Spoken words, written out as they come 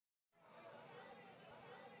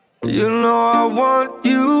You know I want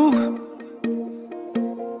you.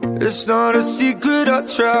 It's not a secret I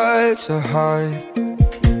try to hide.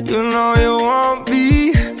 You know you want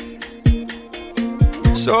me,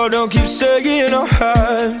 so don't keep saying our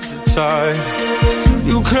hands are tied.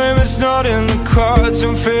 You claim it's not in the cards,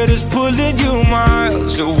 and fate is pulling you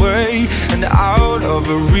miles away and out of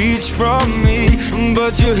reach from me.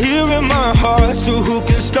 But you're here in my heart, so who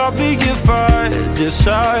can stop me if I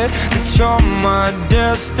decide that you're my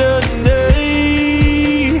destiny?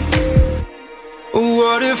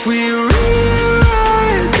 What if we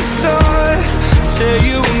rewrite the stars? Say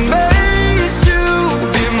you were made to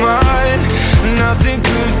be mine. Nothing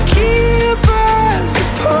could keep us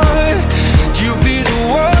apart. You be the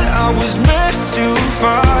one I was meant to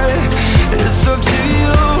find. It's up to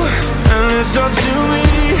you, and it's up to me.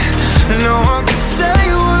 No one can say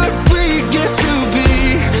what we get to be.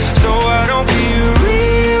 So why don't we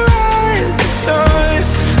rewrite the stars?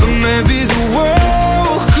 Or maybe the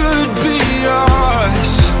world could be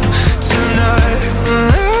ours tonight.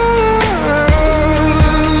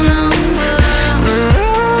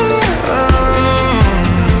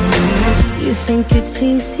 You think it's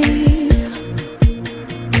easy?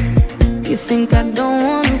 You think I don't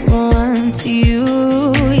wanna run to you,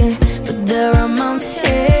 yeah. But there are mountains,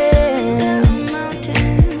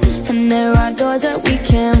 and there are doors that we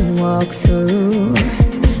can walk through.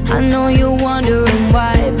 I know you're wondering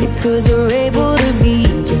why, because we're able to be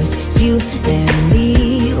just you and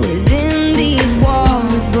me within these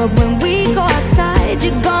walls. But when we go outside,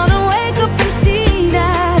 you're gonna wake up and see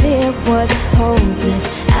that it was hopeless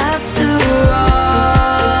after all.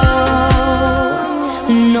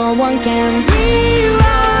 No one can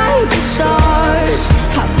rewrite the stars.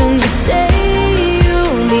 How can you say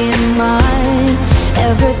you'll be mine?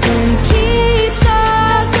 Everything keeps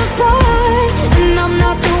us apart, and I'm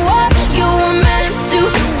not the one you were meant to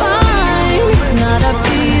find. It's not up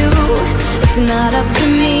to you, it's not up to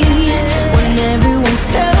me, when everyone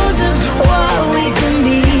tells us what we can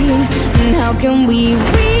be. And how can we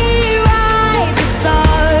rewrite the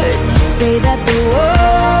stars? Say that the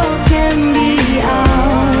world can be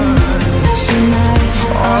ours tonight.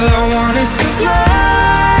 All I want is to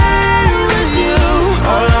fly with you.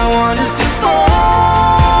 All I want is to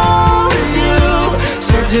fall with you.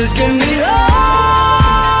 So just give me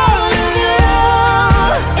all of you.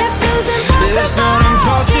 It feels impossible. It's not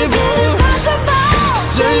impossible.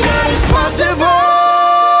 Say that it's possible.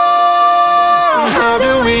 How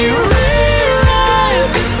do we rewrite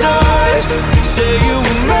the stars? Say you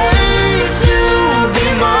were made to be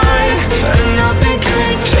mine, and nothing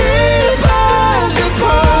can keep us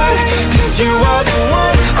apart. 'Cause you are the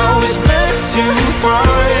one I was meant to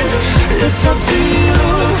find. It's up to you,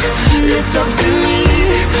 it's up to me.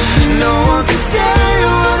 No one can say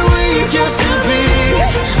what we get to be.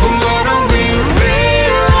 Why don't we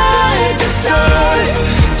rewrite the stars?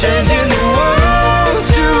 Changing the world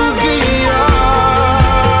to be ours.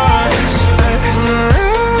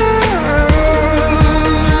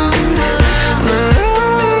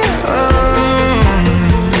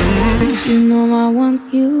 You know I want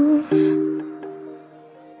you.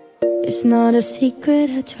 It's not a secret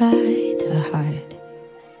I try to hide,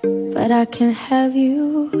 but I can't have you.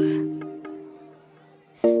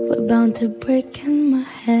 We're bound to break and my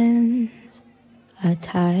hands are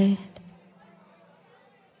tied.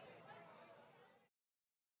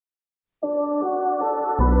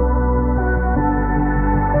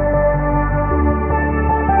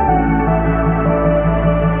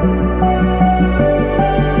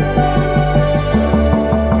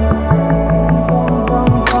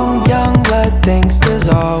 Young blood thinks there's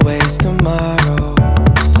always tomorrow.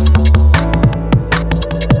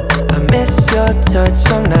 I miss your touch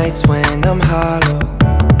on nights when I'm hollow.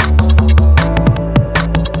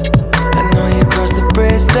 I know you crossed the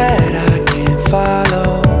bridge that I can't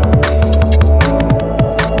follow.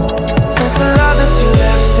 Since the love that you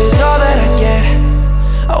left is all that I get,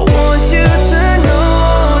 I want you to know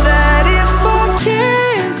that if I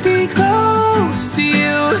can't be close to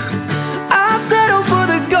you, I'll settle for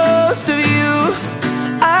the ghost of you.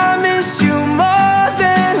 I miss you more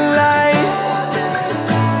than life.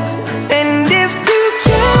 And if you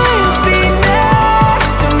can't be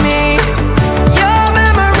next to me, your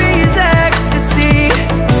memory is ecstasy.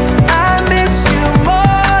 I miss you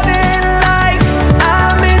more than life. I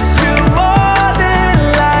miss you more than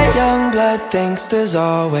life. Young blood thinks there's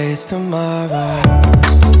always tomorrow.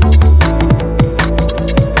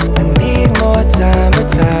 I need more time, but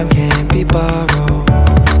time can't be borrowed.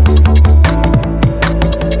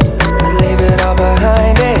 I'd leave it all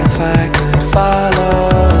behind if I could follow.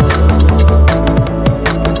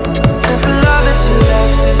 Since the love that you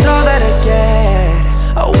left is all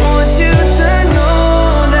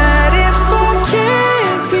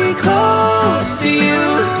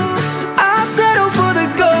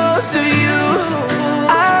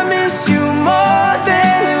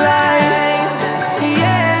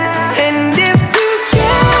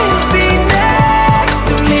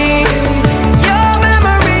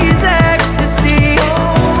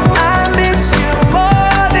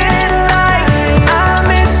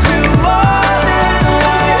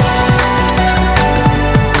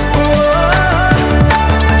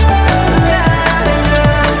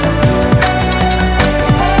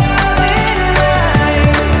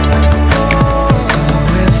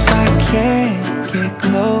get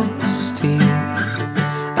close to you.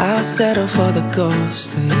 I'll settle for the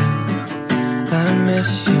ghost of you. I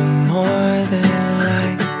miss you more than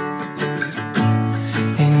life.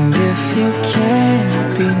 And if you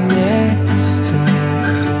can't be next to me,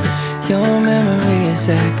 your memory is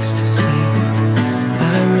ecstasy. I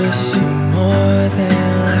miss you more than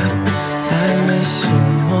life. I miss you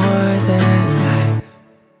more than life.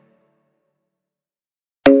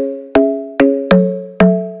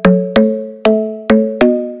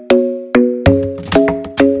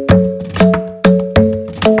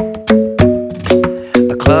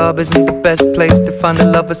 The club isn't the best place to find the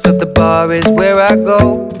lovers, so the bar is where I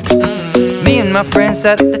go. Me and my friends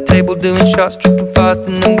sat at the table doing shots, tripping fast,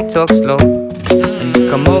 and then we talk slow. And you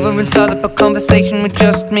come over and start up a conversation with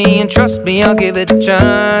just me, and trust me, I'll give it a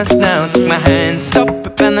chance. Now take my hand, stop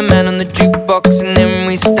it, and the man on the jukebox, and then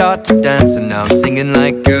we start to dance. And now I'm singing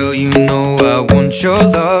like, girl, you know I want your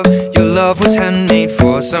love. Your love was handmade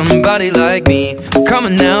for somebody like me. Come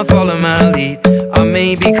on now, follow my lead. I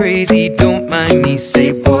may be crazy, don't mind me.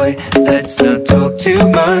 Say, boy, let's not talk too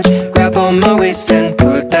much. Grab on my waist and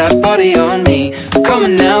put that body on me. Come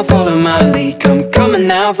on now, follow my lead. Come on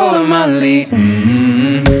now, follow my lead.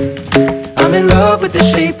 I'm in love with the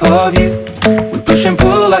shape of you. We push and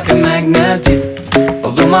pull like a magnet do.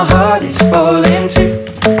 Although my heart is falling too,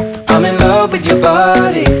 I'm in love with your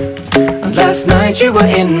body. And last night you were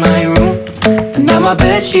in my room, and now my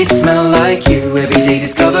bedsheets smell like you. Every day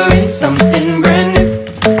discovering something brand new.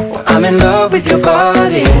 Well, I'm in love with your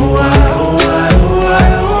body.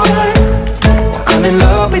 I'm in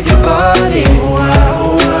love with your body.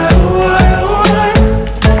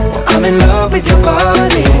 I'm in love with your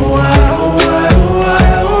body.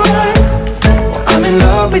 I'm in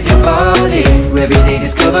love with your body. Every day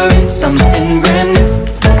discovering something brand new.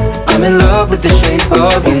 I'm in love with the shape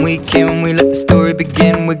of you. When we came, we let the story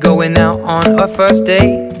begin. We're going out on our first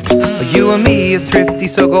date. You and me are thrifty,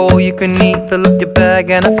 so go all you can eat. Fill up your bag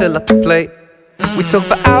and I fill up the plate. We talk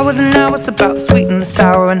for hours and hours about the sweet and the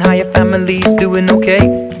sour, and how your family's doing okay.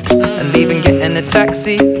 And leaving, getting a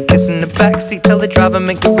taxi, kissing the backseat, tell the driver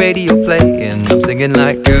make the radio play. And I'm singing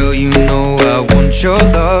like, girl, you know I want your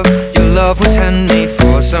love. Your love was handmade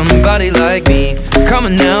for somebody like me. Come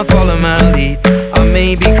on now, follow my lead. I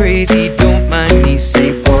may be crazy, don't mind me.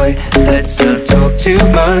 Say, boy, let's not talk too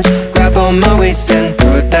much. Grab on my waist and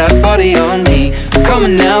put that body on me. Come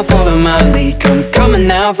on now, follow my lead. Come on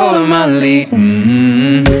now, follow my lead.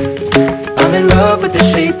 I'm in love with the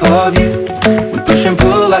shape of you. We push and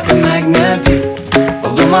pull like a magnet do.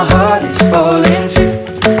 Although my heart is falling too,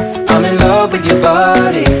 I'm in love with your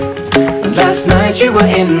body. Last night you were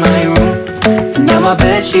in my room, and now my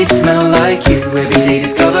bedsheets smell like you. Every day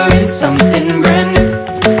discovering something brand new.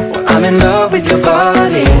 Well, I'm in love with your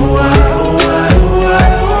body.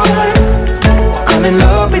 I'm in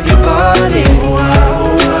love with your body.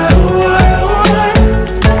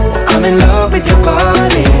 I'm in love with your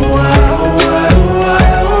body.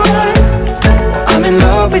 I'm in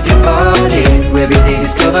love with your body. Every day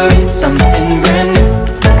discovering something brand new.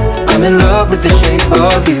 I'm in love with the shape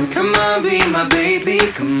of you. Come on, be my baby,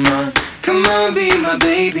 come on. Come on, be my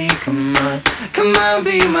baby, come on. Come on,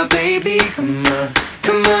 be my baby, come on.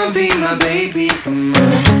 Come on, be my baby, come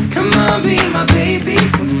on. Come on, be my baby,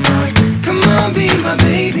 come on. Come on, be my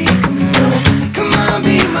baby, come on. Come on,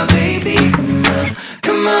 be my baby, come on.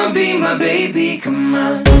 Come on, be my baby, come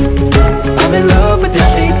on. I'm in love with the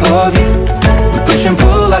shape of you. We push and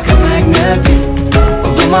pull like a magnet do.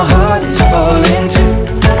 Although my heart is falling too,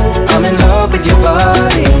 I'm in love with your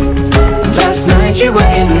body. Last night you were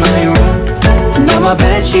in my room, and now my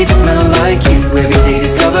bedsheets smell like you. Every day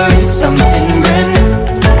discovering something brand new.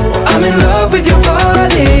 I'm in love with your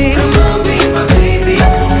body. Come on, be my baby,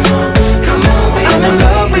 come on. Come on, be I'm in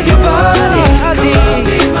love with your body. Come on,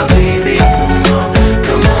 be my baby, come on.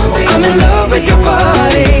 Come on, be I'm in love with your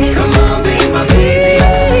body. Come on, be my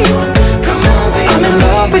baby, come on. Come on, be I'm in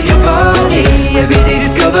love with your body. Every day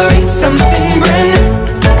discovering something brand new.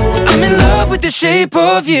 I'm in love with the shape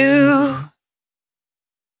of you.